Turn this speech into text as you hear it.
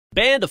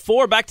Band of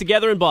four back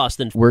together in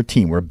Boston. We're a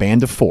team. We're a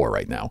band of four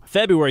right now.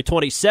 February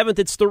 27th,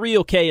 it's the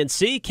real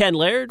K&C. Ken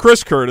Laird.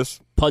 Chris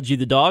Curtis. Pudgy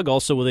the dog,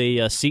 also with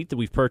a seat that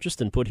we've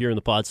purchased and put here in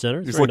the Pod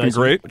Center. He's looking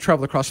great.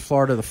 Traveled across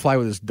Florida to fly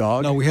with his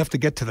dog. No, we have to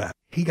get to that.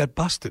 He got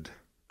busted.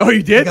 Oh,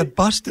 you did? He got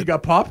busted. You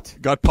got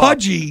popped? Got popped.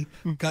 Pudgy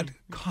got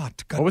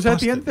caught. What was that at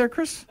the end there,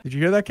 Chris? Did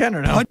you hear that, Ken,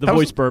 or no? The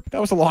voice burp.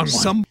 That was a long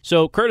one.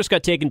 So Curtis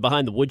got taken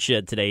behind the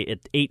woodshed today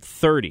at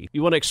 8:30.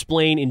 You want to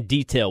explain in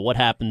detail what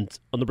happened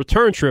on the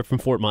return trip from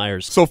Fort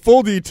Myers? So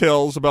full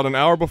details, about an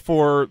hour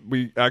before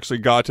we actually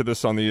got to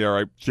this on the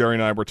air, Jerry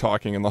and I were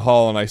talking in the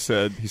hall, and he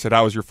said,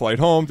 how was your flight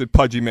home? Did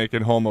Pudgy make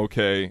it home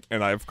okay?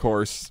 And I, of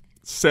course,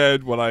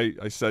 said what I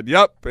said,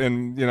 yep,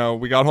 and,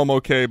 we got home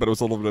okay, but it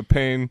was a little bit of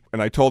pain,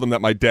 and I told him that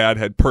my dad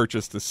had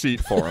purchased a seat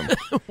for him.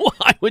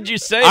 Why would you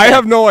say I that?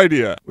 have no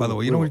idea. By the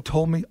way, you know what he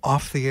told me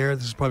off the air?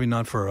 This is probably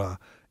not for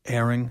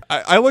airing.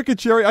 I look at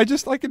Jerry, I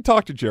can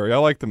talk to Jerry. I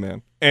like the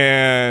man.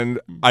 And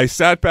I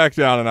sat back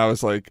down, and I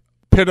was like,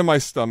 pit in my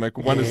stomach,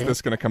 when is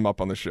this going to come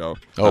up on the show?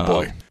 Oh,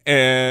 boy.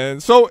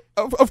 And so,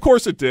 of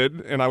course it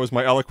did, and I was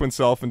my eloquent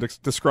self in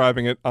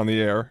describing it on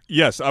the air.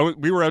 Yes,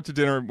 we were out to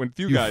dinner with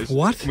you guys.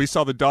 What? We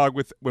saw the dog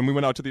when we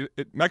went out to the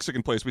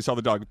Mexican place, we saw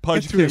the dog.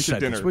 Pudge came to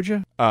dinner. Would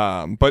you?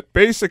 But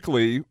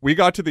basically, we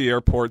got to the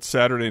airport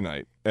Saturday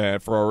night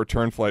for our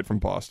return flight from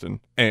Boston,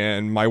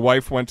 and my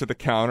wife went to the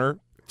counter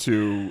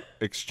to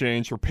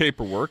exchange her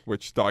paperwork,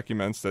 which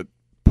documents that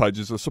Pudge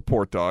is a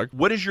support dog.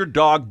 What does your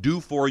dog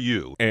do for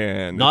you?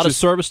 And not a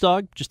service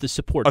dog, just a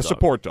support dog. A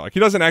support dog. He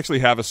doesn't actually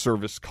have a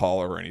service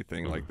collar or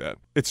anything like that.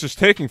 It's just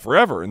taking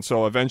forever. And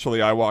so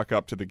eventually I walk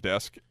up to the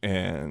desk,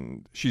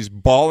 and she's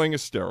bawling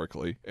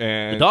hysterically.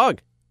 And the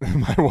dog?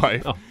 My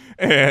wife. Oh.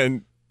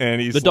 And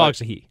he's the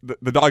dog's a he.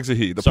 The dog's a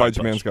he. The Pudge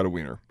man's got a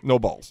wiener. No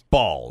balls.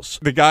 Balls.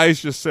 The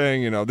guy's just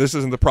saying, this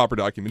isn't the proper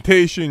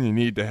documentation. You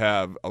need to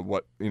have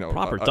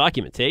proper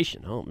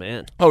documentation. Oh,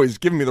 man. Oh, he's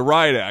giving me the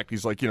riot act.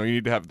 He's like, you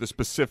need to have the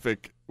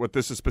specific, what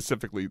this is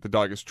specifically the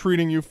dog is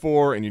treating you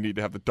for, and you need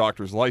to have the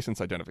doctor's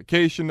license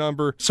identification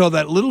number. So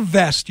that little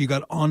vest you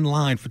got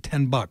online for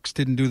 $10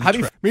 didn't do the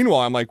trick.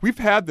 Meanwhile, I'm like, we've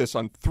had this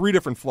on 3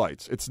 different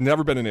flights. It's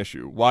never been an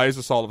issue. Why is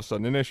this all of a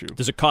sudden an issue?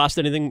 Does it cost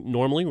anything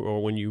normally,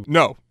 or when you...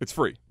 No, it's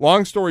free.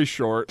 Long story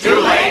short, too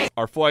late.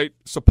 Our flight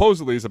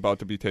supposedly is about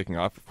to be taking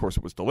off. Of course,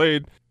 it was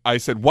delayed. I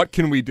said, what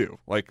can we do?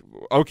 Like,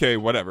 okay,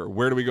 whatever.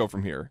 Where do we go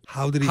from here?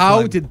 How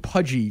did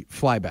Pudgy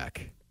fly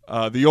back?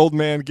 The old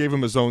man gave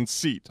him his own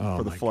seat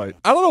for the flight.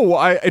 I don't know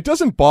why. It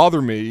doesn't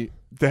bother me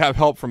to have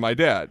help from my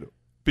dad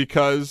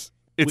because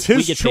it's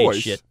his choice.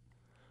 Paid shit.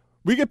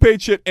 We get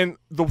paid shit. And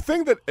the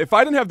thing that, if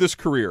I didn't have this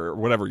career, or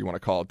whatever you want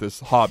to call it, this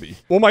hobby,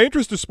 well, my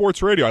interest is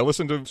sports radio. I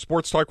listen to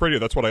sports talk radio.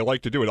 That's what I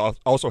like to do. It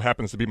also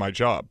happens to be my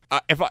job.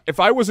 If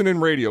I wasn't in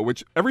radio,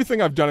 which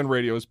everything I've done in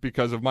radio is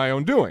because of my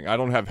own doing. I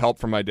don't have help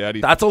from my dad.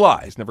 That's a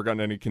lie. He's never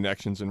gotten any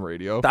connections in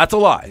radio. That's a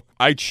lie.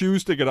 I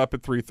choose to get up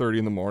at 3:30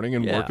 in the morning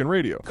and work in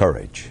radio.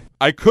 Courage.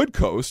 I could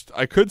coast.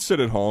 I could sit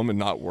at home and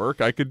not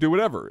work. I could do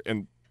whatever.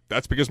 And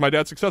that's because my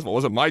dad's successful. It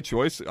wasn't my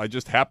choice. I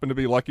just happened to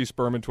be lucky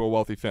sperm into a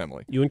wealthy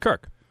family. You and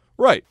Kirk.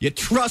 Right. You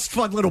trust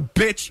fund little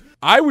bitch.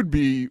 I would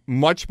be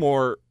much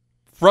more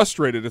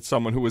frustrated at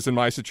someone who was in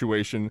my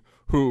situation,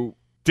 who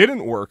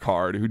didn't work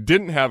hard, who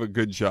didn't have a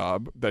good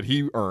job that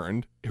he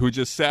earned, who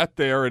just sat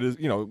there at his,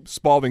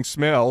 Spalding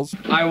Smells.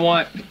 I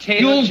want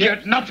potato You'll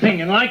get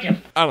nothing and like it.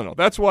 I don't know.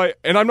 That's why,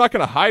 and I'm not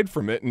going to hide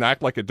from it and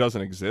act like it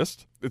doesn't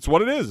exist. It's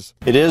what it is.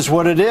 It is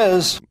what it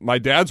is. My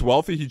dad's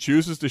wealthy. He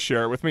chooses to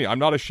share it with me. I'm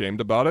not ashamed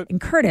about it. And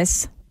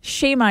Curtis,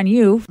 shame on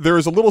you. There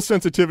is a little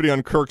sensitivity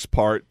on Kirk's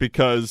part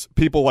because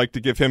people like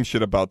to give him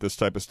shit about this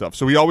type of stuff.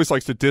 So he always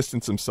likes to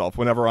distance himself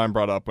whenever I'm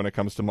brought up when it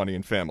comes to money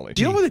and family.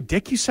 Do you know what a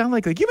dick you sound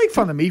like? Like, you make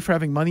fun of me for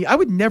having money. I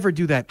would never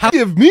do that.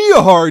 Give me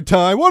a hard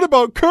time. What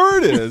about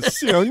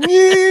Curtis?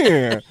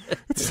 Yeah.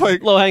 It's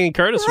like low-hanging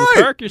Curtis from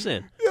Kirk, you're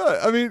saying? Yeah,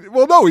 I mean,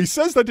 well, no, he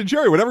says that to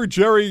Jerry.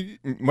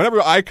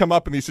 Whenever I come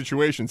up in these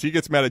situations, he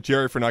gets mad at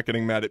Jerry for not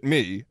getting mad at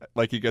me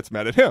like he gets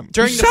mad at him.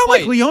 You sound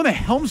like Leona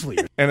Helmsley.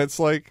 And it's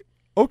like,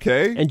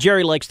 okay. And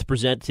Jerry likes to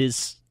present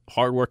his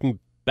hardworking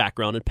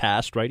background and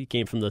past, right? He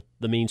came from the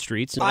mean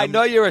streets. And I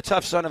know you're a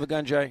tough son of a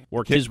gun, Jerry.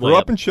 Worked his way Grew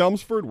up. up in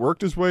Chelmsford,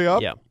 worked his way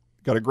up. Yeah.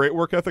 Got a great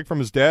work ethic from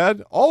his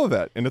dad, all of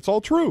that. And it's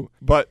all true.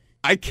 But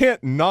I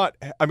can't not,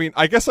 I mean,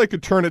 I guess I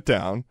could turn it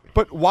down,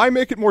 but why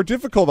make it more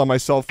difficult on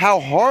myself? How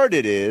hard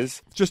it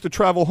is just to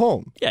travel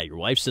home. Yeah, your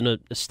wife's in a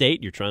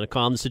state. You're trying to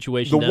calm the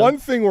situation down. The one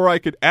thing where I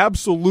could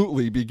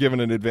absolutely be given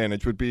an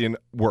advantage would be in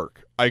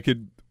work. I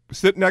could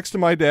sit next to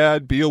my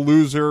dad, be a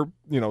loser,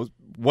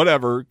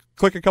 whatever,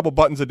 click a couple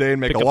buttons a day and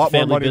make a lot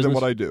more money than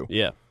what I do.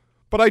 Yeah.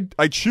 But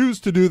I choose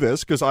to do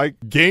this because I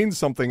gained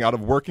something out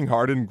of working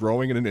hard and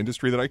growing in an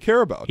industry that I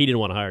care about. He didn't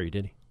want to hire you,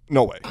 did he?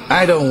 No way.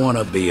 I don't want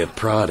to be a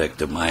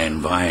product of my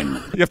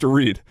environment. You have to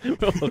read.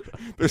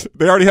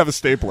 They already have a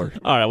stapler.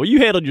 All right, well, you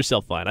handled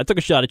yourself fine. I took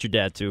a shot at your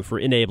dad, too, for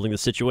enabling the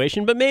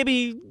situation, but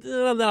maybe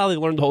now they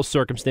learned the whole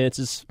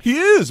circumstances. He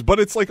is,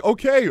 but it's like,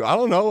 okay, I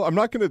don't know. I'm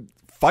not going to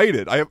fight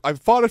it. I've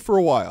fought it for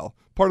a while.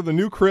 Part of the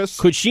new Chris.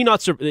 Could she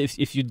not,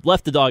 if you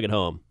left the dog at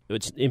home,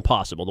 It's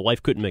impossible. The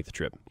wife couldn't make the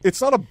trip.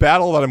 It's not a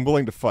battle that I'm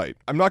willing to fight.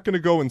 I'm not going to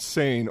go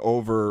insane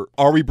over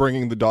are we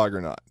bringing the dog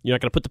or not. You're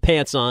not going to put the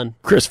pants on.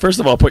 Chris, first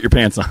of all, put your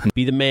pants on.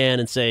 Be the man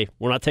and say,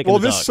 we're not taking the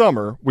dog. Well, this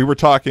summer, we were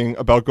talking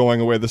about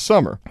going away this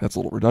summer. That's a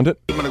little redundant.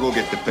 I'm going to go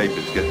get the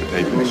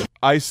papers.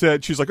 I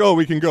said, she's like, oh,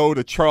 we can go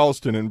to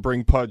Charleston and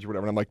bring Pudge or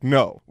whatever. And I'm like,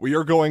 no, we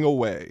are going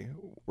away.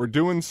 We're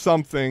doing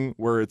something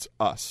where it's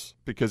us,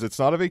 because it's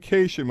not a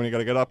vacation when you got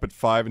to get up at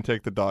 5 and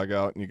take the dog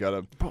out and you got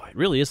to... Boy, it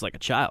really is like a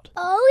child.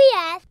 Oh,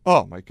 yes.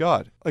 Oh, my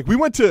God. Like, we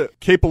went to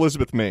Cape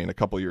Elizabeth, Maine a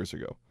couple years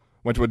ago.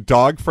 Went to a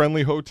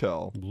dog-friendly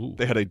hotel. Ooh.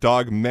 They had a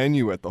dog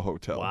menu at the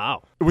hotel.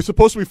 Wow. It was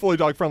supposed to be fully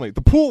dog-friendly.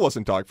 The pool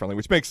wasn't dog-friendly,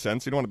 which makes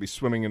sense. You don't want to be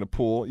swimming in a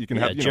pool. You can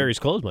have Jerry's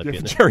clothes might be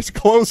in there. Jerry's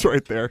clothes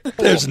right there.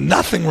 There's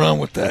nothing wrong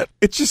with that.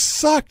 It just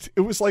sucked.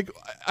 It was like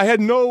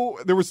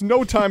there was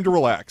no time to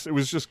relax. It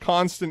was just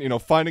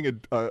constant,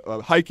 finding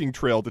a hiking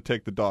trail to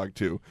take the dog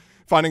to,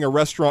 finding a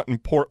restaurant in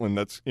Portland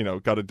that's,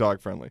 got a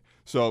dog-friendly.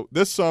 So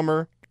this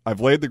summer... I've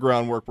laid the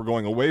groundwork. We're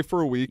going away for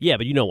a week. Yeah,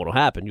 but you know what will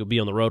happen. You'll be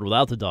on the road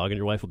without the dog, and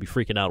your wife will be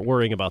freaking out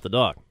worrying about the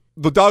dog.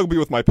 The dog will be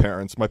with my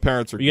parents. My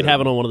parents are You can have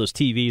it on one of those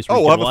TVs.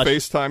 Oh, we'll have a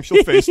FaceTime.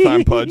 She'll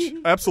FaceTime Pudge.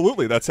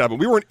 Absolutely, that's happened.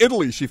 We were in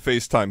Italy. She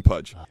FaceTime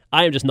Pudge.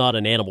 I am just not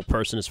an animal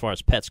person as far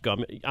as pets go.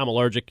 I'm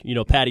allergic.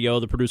 Patty O,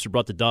 the producer,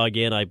 brought the dog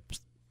in. I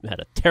had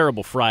a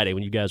terrible Friday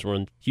when you guys were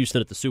in Houston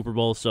at the Super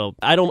Bowl, so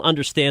I don't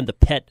understand the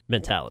pet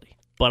mentality.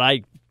 But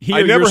I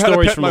hear your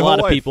stories from a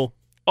lot of people.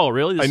 Oh,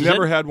 really? I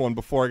never had one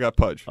before I got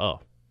Pudge. Oh.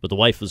 But the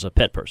wife was a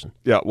pet person.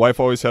 Yeah, wife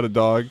always had a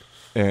dog,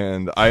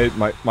 and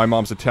my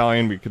mom's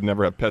Italian. We could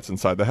never have pets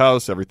inside the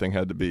house. Everything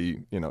had to be,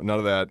 none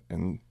of that.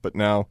 But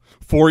now,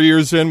 4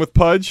 years in with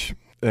Pudge,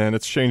 and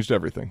it's changed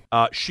everything.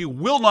 She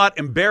will not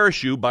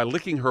embarrass you by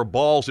licking her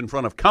balls in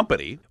front of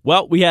company.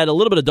 Well, we had a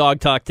little bit of dog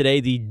talk today.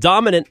 The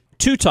dominant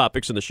two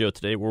topics in the show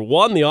today were,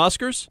 one, the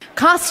Oscars.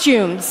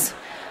 Costumes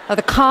are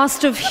the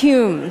cost of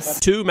Humes.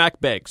 Two,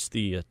 Mac Beggs,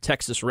 the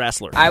Texas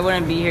wrestler. I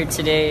wouldn't be here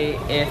today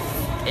if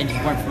it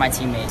weren't for my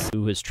teammates.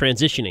 Who is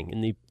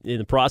transitioning in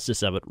the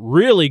process of it.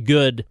 Really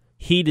good,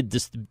 heated,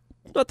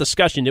 not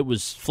discussion, it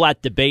was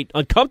flat debate,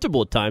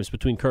 uncomfortable at times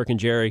between Kirk and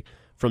Jerry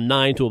from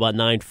 9 to about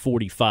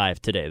 9:45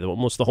 today,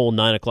 almost the whole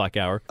 9 o'clock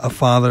hour. A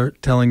father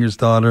telling his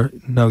daughter,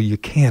 no, you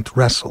can't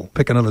wrestle.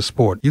 Pick another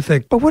sport. You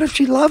think, but what if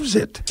she loves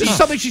it? This is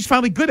something she's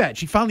finally good at.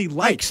 She finally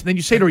likes. And then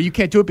you say to her, you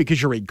can't do it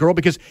because you're a girl,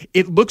 because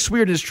it looks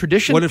weird as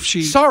tradition. What if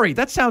she... Sorry,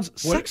 that sounds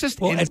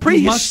sexist and you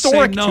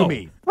prehistoric must say no. to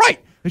me.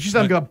 Right. If she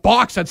said, I'm going to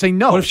box, I'd say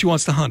no. What if she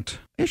wants to hunt?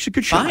 Yeah, she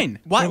could shot. Fine.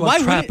 Why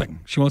trapping?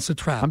 She wants to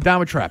trap. I'm down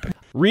with trapping.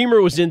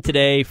 Reimer was in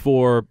today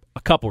for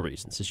a couple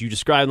reasons. As you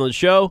described on the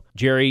show,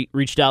 Jerry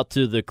reached out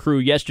to the crew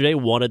yesterday,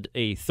 wanted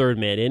a third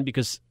man in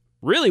because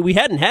really we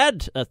hadn't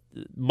had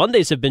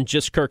Mondays have been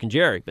just Kirk and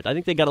Jerry, but I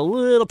think they got a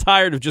little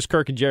tired of just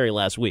Kirk and Jerry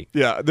last week.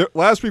 Yeah,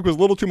 last week was a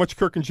little too much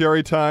Kirk and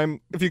Jerry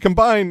time. If you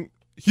combine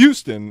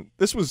Houston,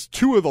 this was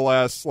 2 of the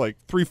last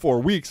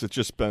 3-4 weeks. It's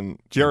just been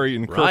Jerry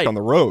and Kirk on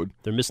the road.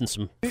 They're missing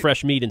some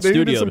fresh meat in they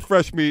studio. Needed some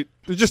fresh meat.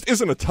 There just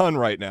isn't a ton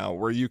right now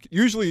where you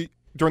usually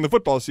during the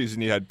football season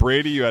you had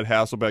Brady, you had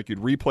Hasselbeck, you'd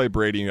replay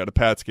Brady, and you had a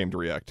Pats game to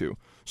react to.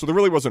 So there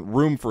really wasn't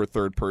room for a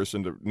third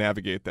person to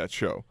navigate that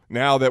show.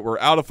 Now that we're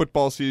out of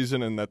football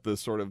season and that the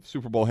sort of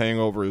Super Bowl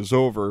hangover is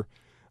over,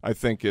 I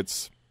think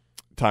it's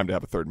time to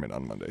have a third man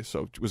on Monday.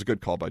 So it was a good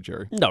call by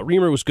Jerry. No,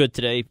 Reimer was good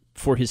today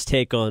for his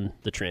take on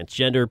the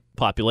transgender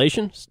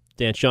population.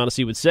 Dan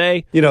Shaughnessy would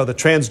say, the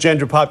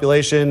transgender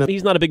population.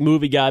 He's not a big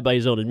movie guy by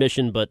his own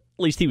admission, but at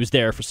least he was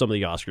there for some of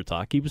the Oscar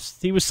talk. He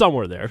was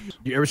somewhere there.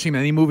 You ever seen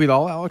any movie at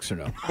all, Alex, or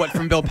no? What,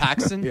 from Bill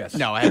Paxton? Yes.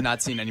 No, I have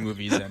not seen any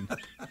movies in.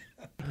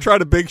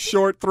 Tried a Big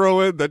Short throw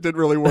in. That didn't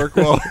really work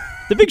well.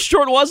 The Big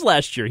Short was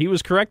last year. He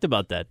was correct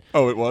about that.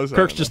 Oh, it was?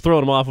 Kirk's just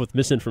throwing him off with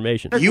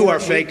misinformation. You are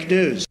fake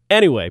news.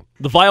 Anyway,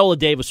 the Viola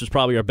Davis was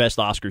probably our best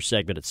Oscars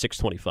segment at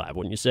 6:25,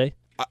 wouldn't you say?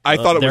 I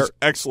thought it was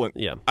excellent.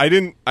 Yeah. I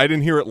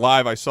didn't hear it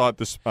live. I saw it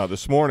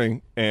this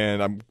morning,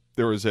 and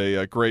there was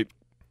a great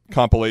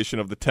compilation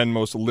of the 10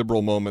 most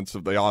liberal moments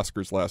of the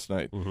Oscars last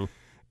night. Mm-hmm.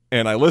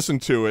 And I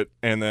listened to it,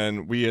 and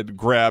then we had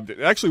grabbed it.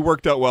 It actually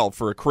worked out well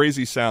for a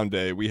crazy sound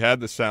day. We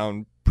had the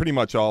sound pretty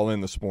much all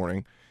in this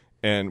morning.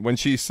 And when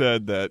she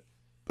said that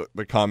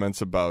the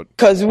comments about...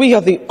 Because we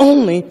are the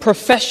only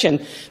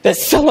profession that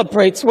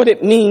celebrates what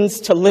it means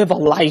to live a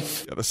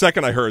life. Yeah, the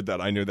second I heard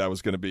that, I knew that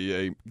was going to be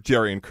a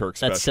Jerry and Kirk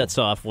special. That sets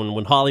off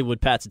when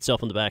Hollywood pats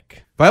itself on the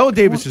back. Viola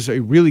Davis is a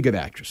really good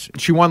actress.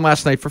 She won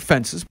last night for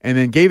Fences and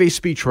then gave a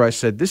speech where I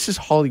said, this is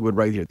Hollywood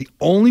right here. The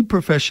only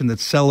profession that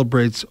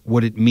celebrates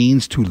what it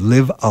means to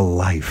live a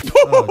life.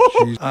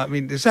 I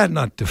mean, does that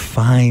not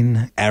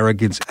define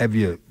arrogance? Have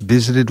you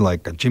visited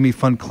like a Jimmy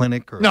Fund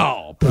clinic? Or,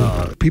 no.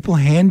 People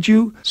hand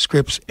you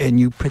scripts and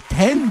you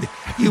pretend.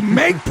 You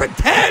make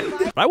pretend.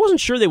 But I wasn't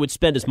sure they would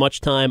spend as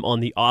much time on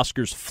the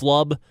Oscars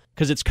flub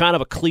because it's kind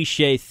of a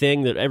cliche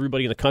thing that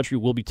everybody in the country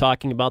will be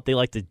talking about. They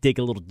like to dig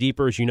a little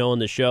deeper, as you know, on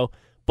this show.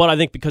 But I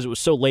think because it was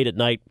so late at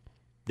night,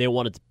 they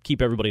wanted to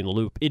keep everybody in the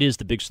loop. It is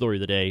the big story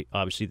of the day,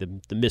 obviously,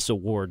 the Miss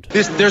Award.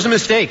 There's a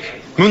mistake.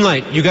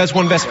 Moonlight, you guys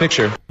won Best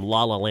Picture.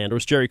 La La Land, or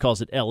as Jerry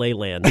calls it, L.A.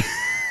 Land.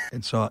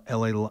 And saw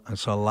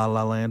La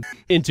La Land.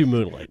 Into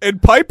Moonlight.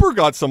 And Piper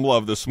got some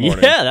love this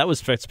morning. Yeah, that was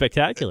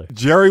spectacular.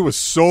 Jerry was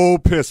so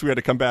pissed we had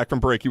to come back from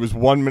break. He was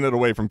 1 minute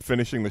away from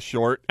finishing the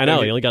short. I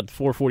know, he only got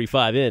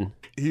 4:45 in.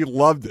 He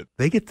loved it.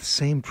 They get the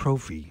same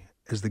trophy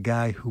as the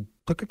guy who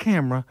took a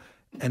camera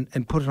and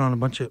put it on a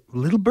bunch of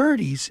little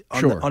birdies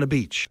on a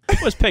beach. I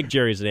always pegged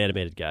Jerry as an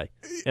animated guy.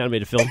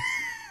 Animated film.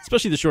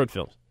 Especially the short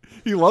films.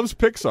 He loves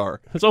Pixar.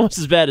 It's almost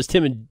as bad as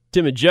Tim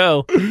and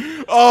Joe.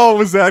 Oh,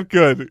 was that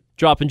good?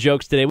 Dropping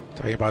jokes today.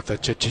 Talking about the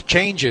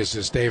changes,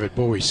 as David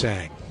Bowie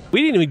sang.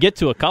 We didn't even get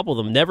to a couple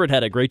of them. Neverett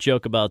had a great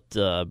joke about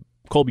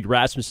Colby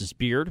Rasmus's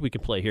beard. We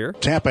can play here.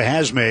 Tampa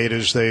has made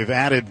as they've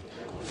added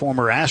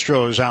former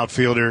Astros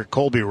outfielder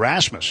Colby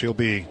Rasmus. He'll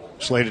be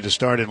slated to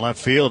start in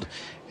left field.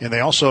 And they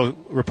also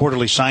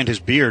reportedly signed his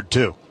beard,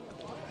 too.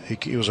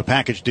 It was a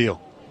package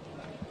deal.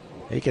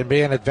 He can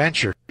be an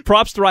adventure.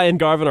 Props to Ryan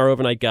Garvin, our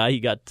overnight guy. He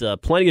got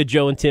plenty of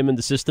Joe and Tim in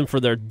the system for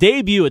their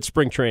debut at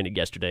spring training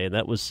yesterday, and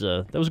that was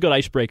a good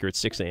icebreaker at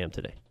 6 a.m.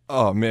 today.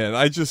 Oh, man,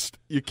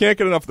 you can't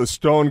get enough of the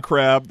stone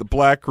crab, the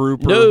black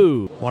grouper.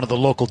 No. One of the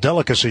local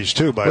delicacies,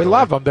 too, by the way. We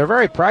love them. They're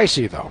very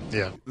pricey, though.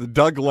 Yeah.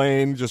 Doug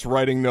Lane just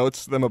writing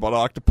notes to them about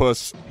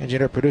octopus.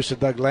 Engineer-producer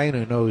Doug Lane,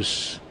 who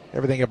knows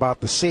everything about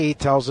the sea,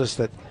 tells us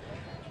that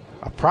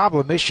a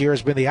problem this year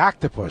has been the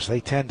octopus. They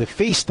tend to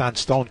feast on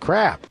stone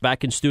crab.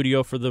 Back in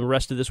studio for the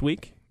rest of this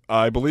week?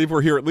 I believe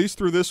we're here at least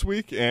through this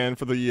week, and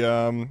for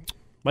the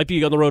might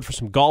be on the road for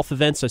some golf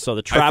events. I saw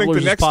the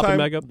Travelers is popping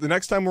back up. The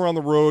next time we're on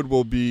the road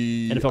will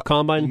be NFL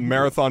Combine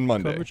Marathon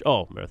Monday. Coverage?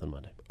 Oh, Marathon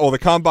Monday. Oh, the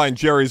Combine.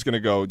 Jerry's going to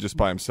go just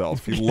by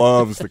himself. He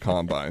loves the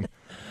Combine.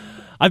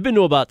 I've been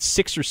to about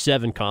 6 or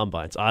 7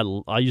 combines.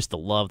 I used to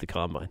love the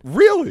Combine.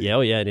 Really?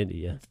 Yeah, in Indy.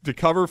 Yeah. To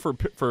cover for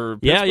Pittsburgh?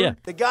 Yeah.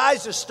 The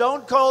guy's a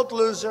stone cold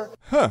loser.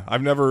 Huh? I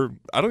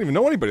don't even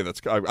know anybody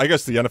that's. I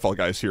guess the NFL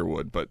guys here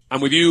would, but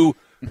I'm with you.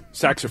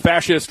 Sacks are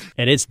fascist.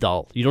 And it's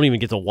dull. You don't even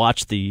get to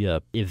watch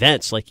the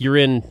events. Like you're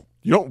in.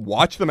 You don't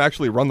watch them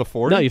actually run the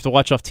 40? No, you have to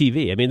watch off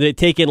TV. I mean, they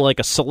take in like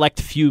a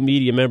select few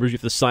media members. You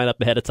have to sign up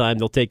ahead of time.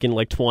 They'll take in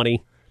like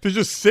 20. To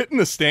just sit in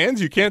the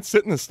stands? You can't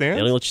sit in the stands?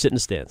 They only let you sit in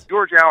the stands.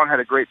 George Allen had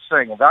a great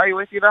saying,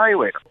 evaluate the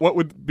evaluator. What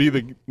would be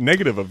the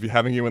negative of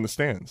having you in the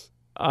stands?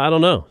 I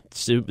don't know.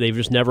 They've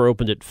just never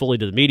opened it fully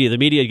to the media. The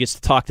media gets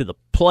to talk to the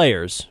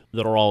players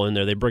that are all in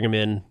there. They bring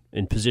them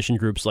in position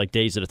groups like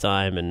days at a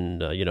time,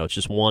 and it's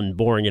just one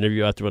boring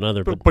interview after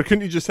another. But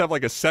couldn't you just have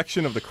like a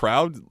section of the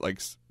crowd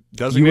like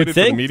designated you would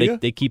think for the media?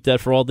 They keep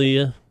that for all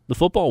the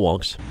football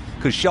wonks.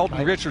 Because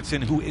Sheldon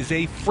Richardson, who is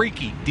a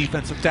freaky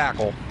defensive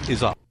tackle,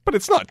 is up. But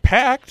it's not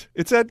packed.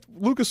 It's at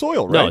Lucas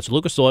Oil, right? No, it's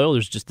Lucas Oil.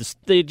 There's just this,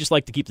 they just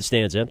like to keep the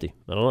stands empty.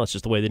 I don't know. It's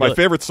just the way they do it. My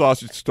favorite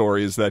sausage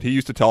story is that he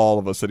used to tell all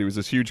of us that he was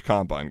this huge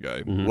Combine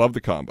guy. Mm-hmm. Loved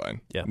the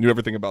Combine. Yeah. Knew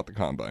everything about the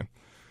Combine.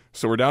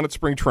 So we're down at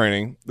spring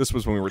training. This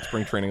was when we were at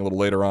spring training a little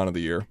later on in the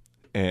year.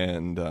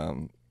 And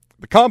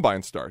the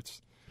Combine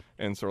starts.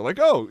 And so we're like,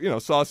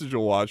 Sausage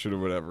will watch it or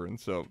whatever. And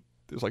so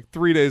there's like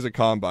 3 days of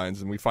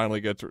Combines, and we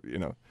finally get to,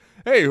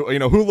 hey,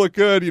 who looked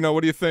good?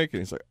 What do you think? And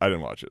he's like, I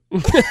didn't watch it.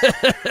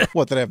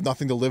 What, that I have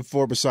nothing to live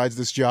for besides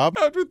this job?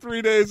 After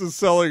 3 days of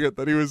selling it,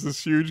 that he was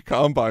this huge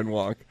Combine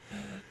wonk.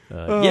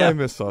 Yeah. I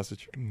miss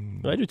sausage.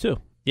 I do too.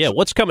 Yeah,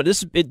 what's coming?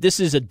 This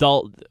is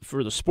adult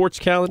for the sports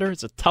calendar.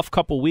 It's a tough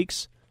couple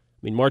weeks.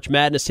 I mean, March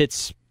Madness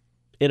hits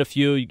in a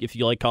few. If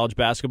you like college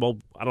basketball,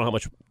 I don't know how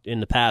much in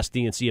the past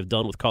D&C have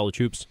done with college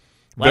hoops.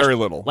 Very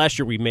little. Last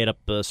year we made up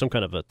some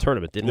kind of a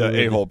tournament, didn't we?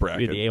 The A-hole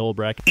bracket. The A-hole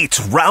bracket. It's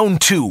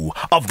round 2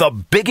 of the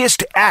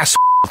biggest ass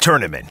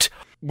tournament.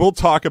 We'll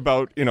talk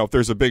about, if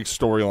there's a big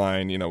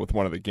storyline, with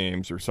one of the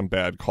games or some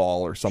bad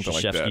call or something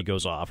like that. Krzyzewski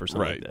goes off or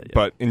something right. like that. Yeah.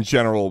 But in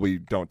general, we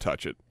don't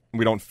touch it.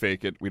 We don't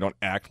fake it. We don't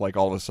act like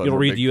all of a sudden. You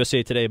don't read the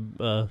USA Today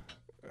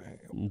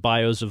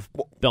bios of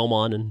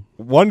Belmont and.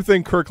 One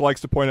thing Kirk likes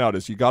to point out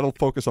is you got to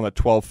focus on the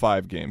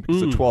 12-5 game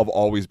because the 12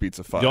 always beats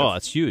a 5. Oh,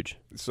 it's huge.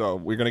 So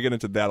we're going to get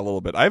into that a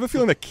little bit. I have a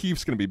feeling that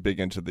Keefe's going to be big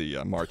into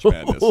the March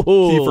Madness.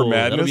 Kiefer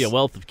Madness. That'll be a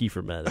wealth of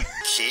Kiefer Madness.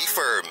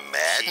 Kiefer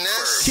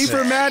Madness?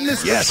 Kiefer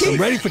Madness? Yes, I'm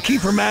ready for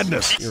Kiefer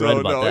Madness. You're right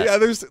about that.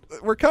 Yeah,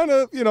 we're kind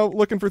of,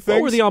 looking for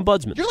things. Or we're the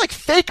ombudsman. You're like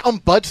fake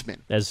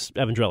ombudsman. As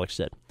Evan Drellick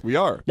said. We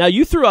are. Now,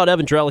 you threw out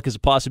Evan Drellick as a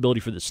possibility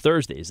for this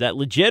Thursday. Is that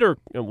legit, or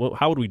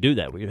how would we do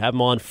that? We would have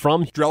him on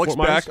from Drellick's Fort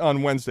Myers? back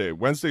on Wednesday.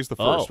 Wednesday's the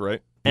 1st,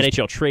 right?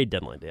 NHL trade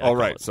deadline day. Oh,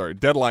 right. Sorry.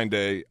 Deadline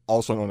day,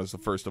 also known as the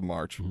 1st of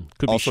March.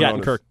 Could be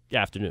Shattenkirk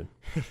afternoon.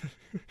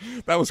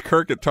 That was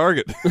Kirk at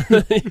Target.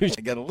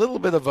 I got a little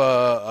bit of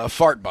a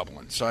fart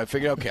bubbling, so I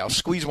figured, okay, I'll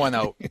squeeze one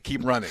out and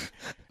keep running.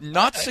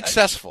 Not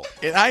successful,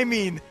 and I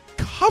mean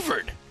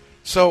covered.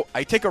 So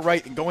I take a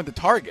right and go into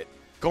Target,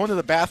 go into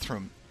the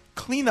bathroom,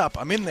 clean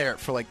up. I'm in there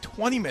for like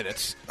 20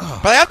 minutes,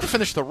 but I have to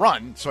finish the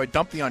run, so I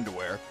dump the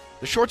underwear.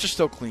 The shorts are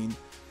still clean,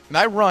 and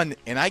I run,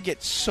 and I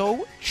get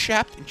so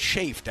chapped and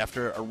chafed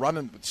after a run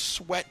with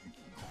sweat,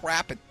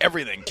 crap, and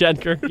everything.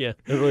 Shattenkirk, yeah,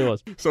 it really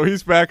was. So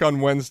he's back on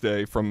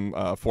Wednesday from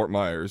Fort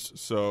Myers,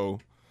 so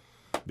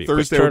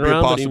Thursday would be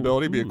a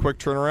possibility, be a quick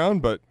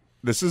turnaround, but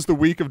this is the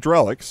week of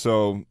Drellick,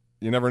 so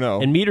you never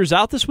know. And Meter's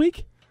out this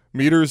week?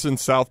 Meters in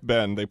South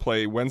Bend. They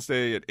play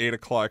Wednesday at 8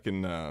 o'clock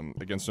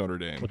against Notre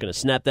Dame. Looking to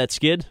snap that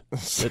skid?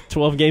 That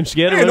 12-game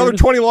skid? Hey, another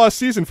 20-loss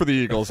season for the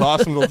Eagles.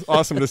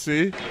 Awesome to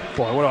see.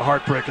 Boy, what a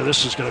heartbreaker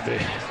this is going to be.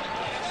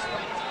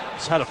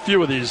 It's had a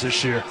few of these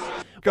this year.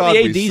 God,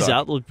 the AD's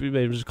out.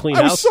 It was a clean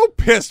I house. was so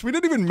pissed. We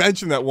didn't even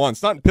mention that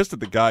once. Not pissed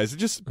at the guys.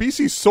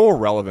 BC's so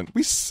irrelevant.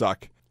 We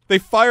suck. They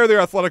fire their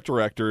athletic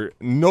director.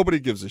 Nobody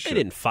gives a shit. They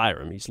didn't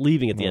fire him. He's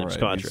leaving at the end of his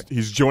contract.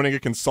 He's joining a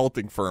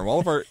consulting firm.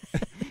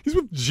 He's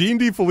with Gene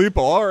DiFilippo.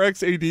 All our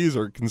ex-ADs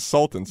are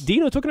consultants.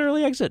 Dino took an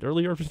early exit,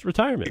 early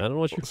retirement. I don't know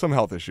what Some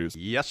health issues.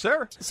 Yes,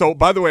 sir. So,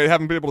 by the way, I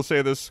haven't been able to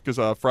say this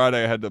because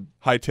Friday I had to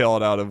hightail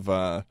it out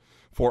of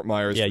Fort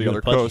Myers to the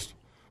other coast.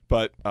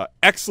 But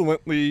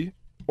excellently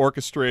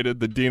orchestrated,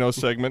 the Dino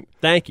segment.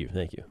 Thank you.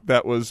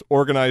 That was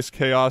organized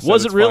chaos.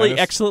 Was it really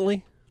finest.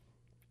 excellently?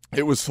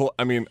 It was,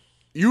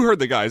 you heard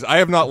the guys. I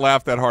have not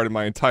laughed that hard in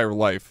my entire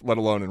life, let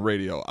alone in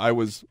radio. I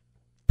was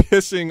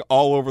pissing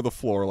all over the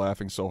floor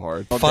laughing so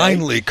hard.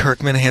 Finally, Kirk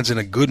Minahan's in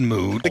a good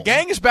mood. The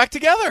gang is back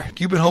together.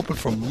 You've been hoping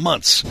for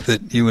months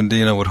that you and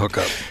Dino would hook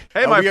up.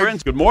 Hey, my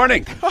friends, good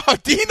morning. Oh,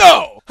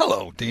 Dino!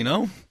 Hello,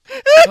 Dino.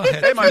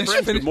 Hey, my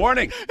friends, good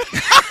morning.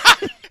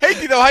 Hey,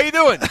 Dino, how you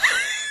doing?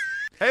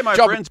 Hey, my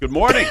friends, good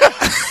morning.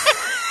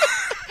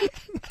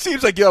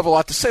 Seems like you have a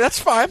lot to say. That's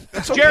fine.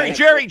 That's okay.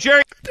 Jerry.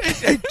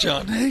 Hey,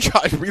 John.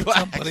 John,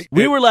 relax.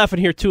 We were laughing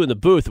here, too, in the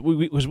booth.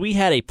 We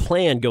had a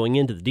plan going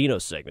into the Dino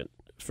segment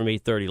from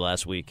 8:30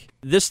 last week.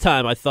 This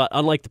time, I thought,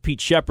 unlike the Pete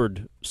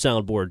Shepard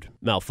soundboard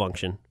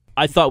malfunction,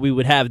 I thought we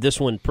would have this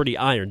one pretty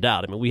ironed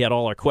out. We had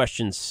all our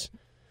questions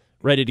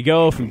ready to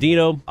go from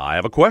Dino. I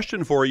have a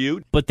question for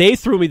you. But they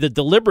threw me the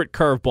deliberate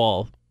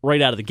curveball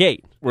right out of the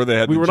gate. Where they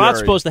had we were not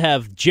supposed to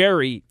have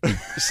Jerry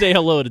say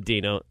hello to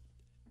Dino.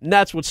 And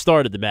that's what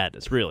started the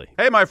madness, really.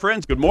 Hey, my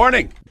friends, good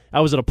morning. I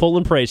was at a pull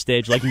and pray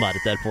stage like Mudd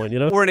at that point,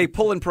 We're in a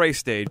pull and pray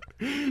stage.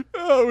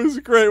 Oh, it was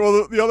great.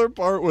 Well, the other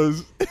part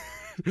was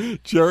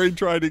Jerry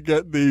trying to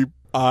get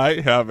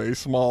I have a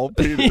small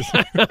penis.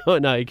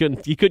 No,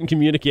 he couldn't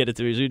communicate it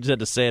to me. So he just had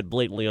to say it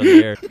blatantly on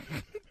the air.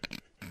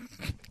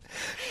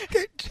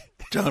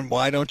 John,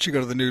 why don't you go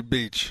to the nude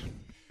beach?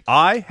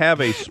 I have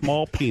a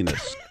small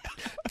penis.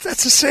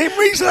 That's the same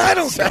reason I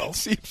don't know. That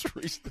seems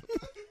reasonable.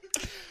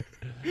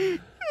 And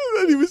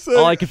then he was saying,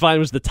 all I could find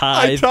was the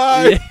tithe.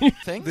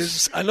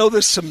 I know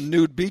there's some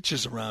nude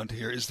beaches around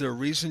here. Is there a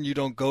reason you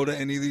don't go to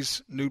any of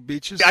these nude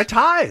beaches? I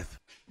tithe.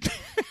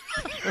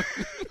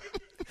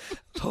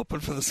 Hoping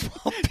for the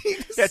small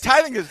penis. Yeah,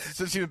 tithing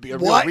doesn't seem to be a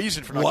real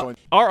reason for not going.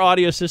 Our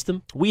audio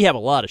system, we have a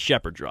lot of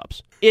Shepard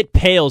drops. It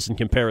pales in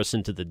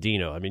comparison to the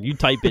Dino. You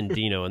type in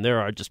Dino, and there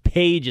are just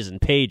pages and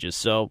pages.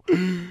 So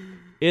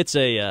it's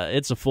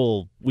a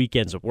full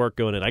weekends of work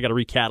going in. I got to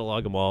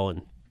recatalog them all,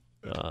 and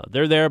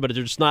they're there, but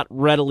they're just not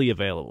readily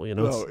available.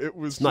 No, it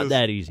was it's not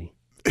that easy.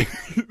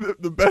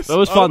 The best. It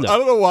was fun, though. I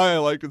don't know why I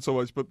liked it so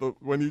much, but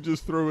when you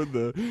just threw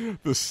in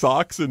the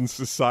socks in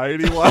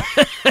society line.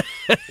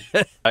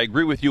 I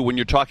agree with you when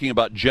you're talking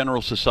about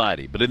general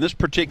society, but in this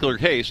particular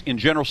case, in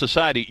general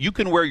society, you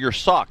can wear your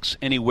socks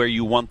anywhere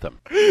you want them.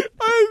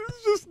 I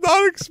was just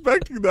not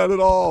expecting that at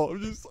all. I'm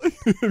just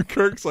and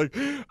Kirk's like,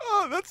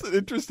 oh, that's an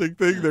interesting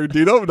thing there,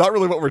 Dino. Not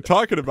really what we're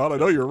talking about. I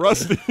know you're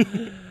rusty.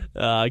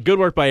 Good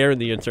work by Aaron,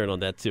 the intern, on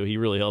that, too. He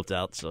really helped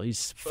out. So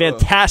he's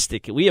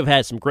fantastic. We have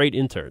had some great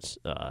interns.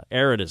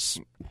 Aaron is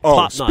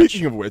top-notch.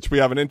 Speaking of which, we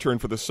have an intern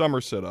for the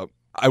summer setup.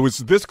 I was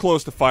this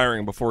close to firing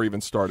him before he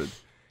even started.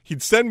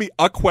 He'd send me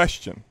a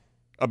question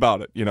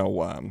about it.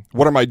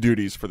 What are my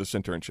duties for this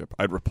internship?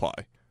 I'd reply.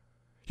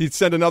 He'd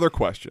send another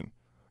question.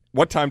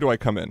 What time do I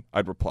come in?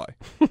 I'd reply.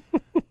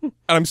 And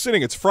I'm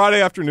sitting. It's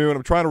Friday afternoon.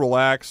 I'm trying to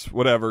relax,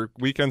 whatever.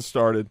 Weekend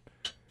started.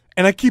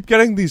 And I keep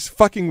getting these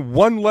fucking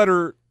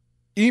one-letter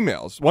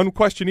emails,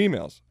 one-question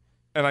emails.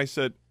 And I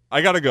said,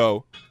 I got to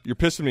go. You're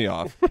pissing me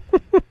off.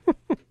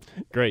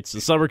 Great. So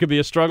summer could be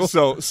a struggle?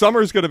 So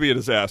summer's going to be a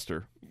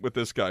disaster with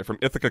this guy from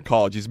Ithaca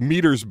College. He's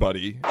Meter's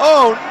buddy.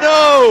 Oh,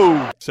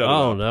 no!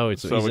 Oh, no.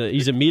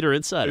 He's a Meter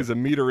insider. He's a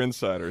Meter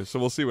insider. So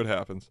we'll see what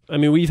happens.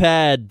 We've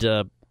had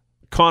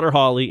Connor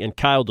Hawley and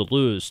Kyle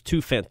DeLuz,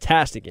 two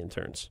fantastic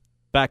interns,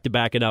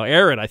 back-to-back. And now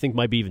Aaron, I think,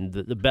 might be even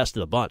the best of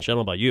the bunch. I don't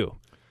know about you.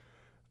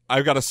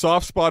 I've got a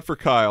soft spot for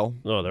Kyle.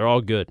 Oh, they're all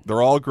good.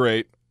 They're all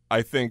great.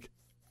 I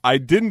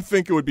didn't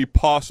think it would be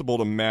possible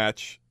to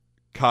match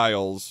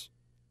Kyle's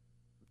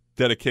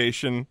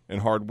dedication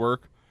and hard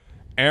work.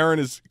 Aaron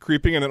is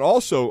creeping in, and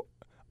also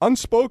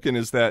unspoken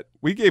is that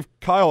we gave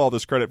Kyle all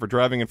this credit for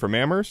driving in from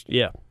Amherst.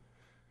 Yeah.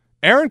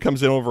 Aaron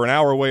comes in over an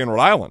hour away in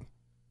Rhode Island.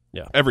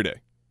 Yeah. Every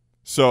day.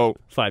 So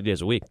 5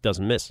 days a week,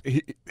 doesn't miss.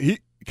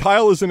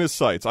 Kyle is in his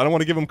sights. I don't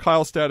want to give him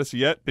Kyle status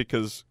yet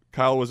because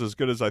Kyle was as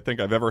good as I think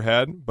I've ever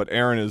had, but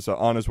Aaron is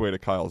on his way to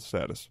Kyle's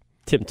status.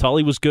 Tim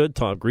Tully was good.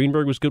 Tom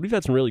Greenberg was good. We've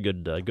had some really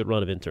good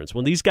run of interns.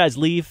 When these guys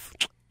leave,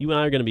 you and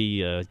I are going to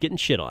be getting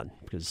shit on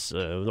because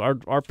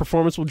our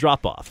performance will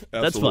drop off.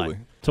 Absolutely. That's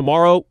fine.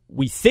 Tomorrow,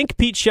 we think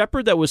Pete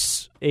Shepard. That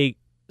was a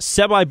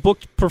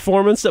semi-booked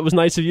performance. That was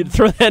nice of you to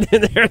throw that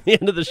in there at the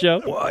end of the show.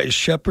 Why, is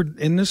Shepard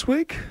in this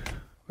week?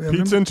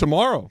 Pete's in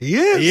tomorrow. He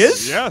is? He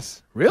is?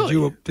 Yes.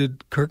 Really?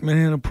 Did Kirk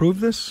Minihane approve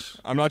this?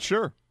 I'm not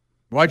sure.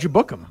 Why'd you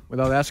book him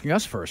without asking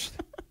us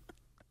first?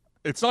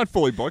 It's not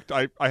fully booked.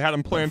 I had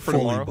him planned for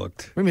tomorrow.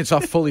 Booked. What do you mean it's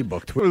not fully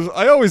booked?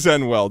 I always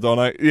end well, don't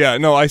I? Yeah,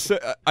 no, I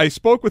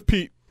spoke with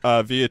Pete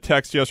via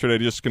text yesterday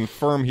to just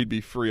confirm he'd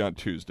be free on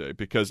Tuesday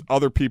because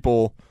other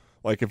people,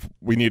 like if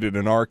we needed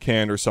an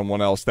Arcand or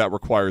someone else, that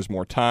requires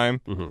more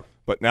time. Mm-hmm.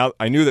 But now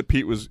I knew that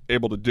Pete was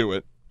able to do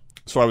it,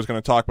 so I was going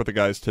to talk with the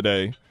guys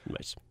today.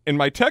 Nice. In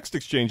my text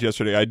exchange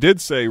yesterday, I did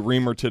say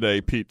Reimer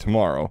today, Pete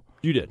tomorrow.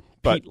 You did.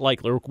 But Pete,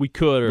 like, we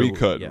could. We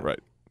could, right.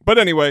 But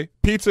anyway,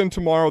 Pete's in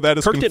tomorrow. That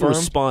is Kirk confirmed. didn't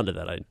respond to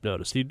that, I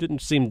noticed. He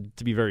didn't seem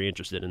to be very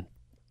interested in.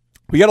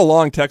 We had a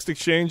long text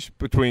exchange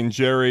between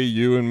Jerry,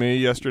 you, and me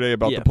yesterday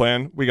about the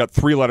plan. We got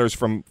 3 letters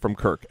from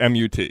Kirk,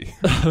 M-U-T,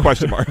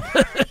 question mark.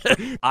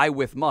 I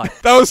with Mutt.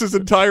 That was his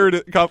entire,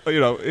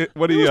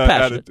 what he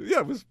added. Yeah,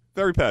 it was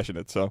very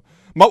passionate. So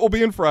Mutt will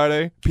be in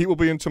Friday. Pete will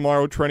be in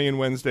tomorrow, Trenny in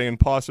Wednesday, and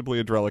possibly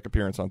a Drellick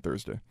appearance on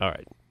Thursday. All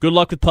right. Good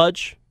luck with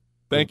Pudge.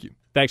 Thank you.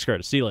 Thanks,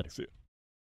 Curtis. See you later. See you.